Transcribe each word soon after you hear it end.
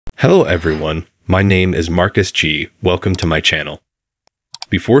Hello everyone, my name is Marcus G. Welcome to my channel.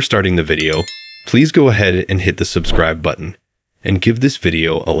 Before starting the video, please go ahead and hit the subscribe button and give this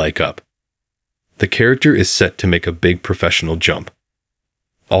video a like up. The character is set to make a big professional jump.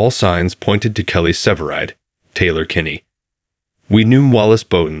 All signs pointed to Kelly's severide, Taylor Kinney. We knew Wallace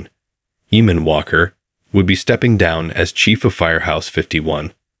Bowden, Eamon Walker, would be stepping down as Chief of Firehouse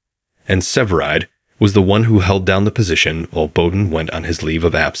 51, and Severide was the one who held down the position while Bowden went on his leave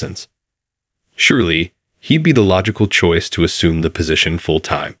of absence. Surely, he'd be the logical choice to assume the position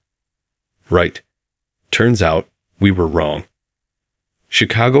full-time. Right. Turns out, we were wrong.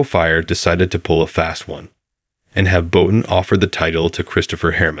 Chicago Fire decided to pull a fast one, and have Bowden offer the title to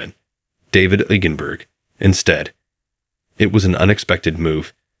Christopher Herrmann, David Egenberg, instead. It was an unexpected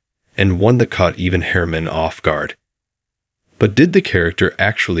move, and one that caught even Herrmann off guard. But did the character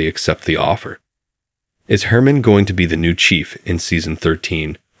actually accept the offer? Is Herrmann going to be the new chief in Season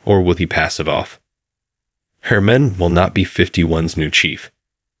 13, or will he pass it off? Herrmann will not be 51's new chief.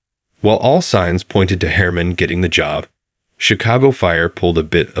 While all signs pointed to Herrmann getting the job, Chicago Fire pulled a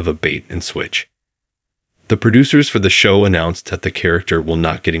bit of a bait and switch. The producers for the show announced that the character will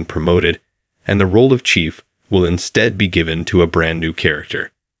not getting promoted, and the role of chief will instead be given to a brand new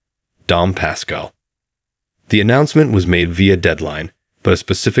character, Dom Pascal. The announcement was made via deadline, but a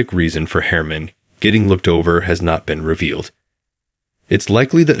specific reason for Herrmann getting looked over has not been revealed. It's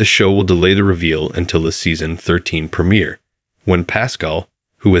likely that the show will delay the reveal until the Season 13 premiere, when Pascal,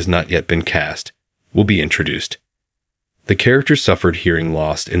 who has not yet been cast, will be introduced. The character suffered hearing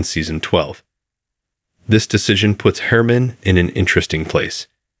loss in Season 12. This decision puts Herrmann in an interesting place.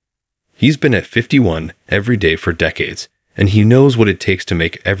 He's been at 51 every day for decades, and he knows what it takes to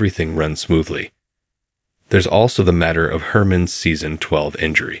make everything run smoothly. There's also the matter of Herrmann's Season 12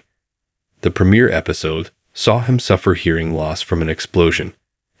 injury. The premiere episode saw him suffer hearing loss from an explosion,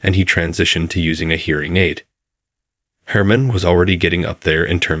 and he transitioned to using a hearing aid. Herrmann was already getting up there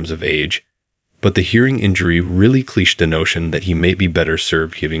in terms of age, but the hearing injury really cliched the notion that he may be better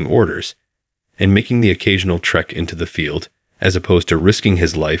served giving orders and making the occasional trek into the field, as opposed to risking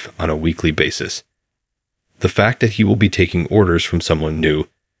his life on a weekly basis. The fact that he will be taking orders from someone new,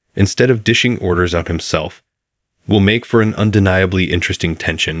 instead of dishing orders out himself, will make for an undeniably interesting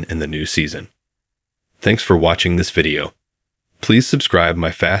tension in the new season. Thanks for watching this video. Please subscribe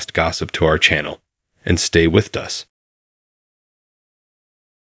my fast gossip to our channel, and stay with us.